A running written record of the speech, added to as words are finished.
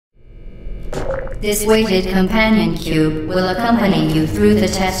This weighted companion cube will accompany you through the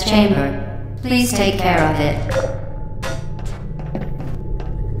test chamber. Please take care of it.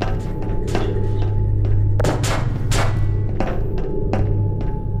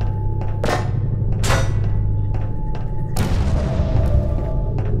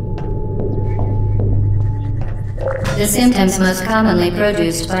 The symptoms most commonly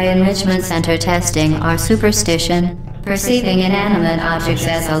produced by enrichment center testing are superstition, perceiving inanimate objects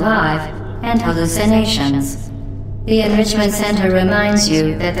as alive, and hallucinations. The enrichment center reminds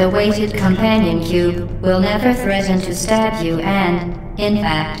you that the weighted companion cube will never threaten to stab you and, in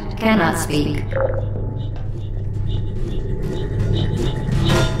fact, cannot speak.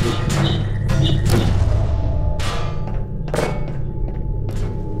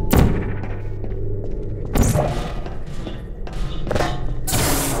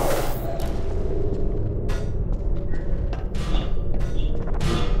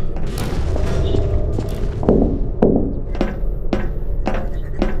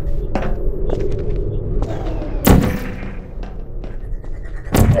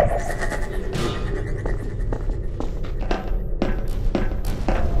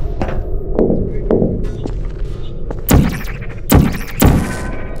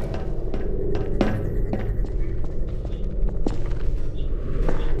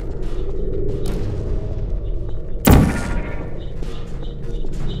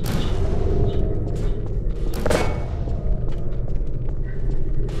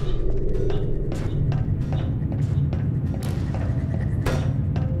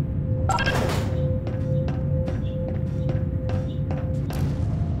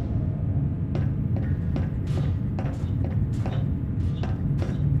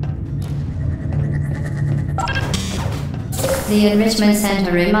 The enrichment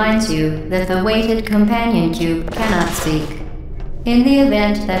center reminds you that the weighted companion cube cannot speak. In the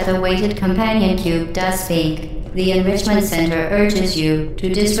event that the weighted companion cube does speak, the enrichment center urges you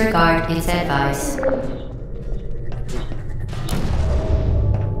to disregard its advice.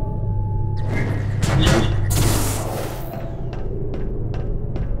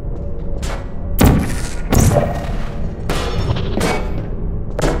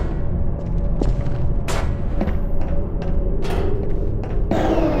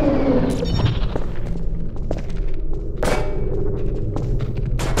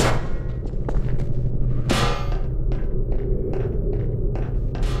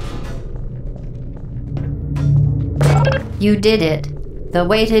 You did it. The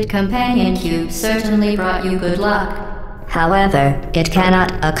weighted companion cube certainly brought you good luck. However, it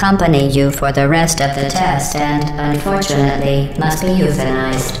cannot accompany you for the rest of the test and, unfortunately, must be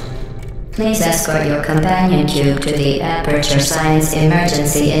euthanized. Please escort your companion cube to the Aperture Science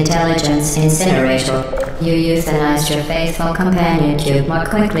Emergency Intelligence Incinerator. You euthanized your faithful companion cube more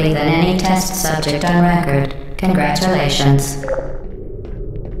quickly than any test subject on record. Congratulations.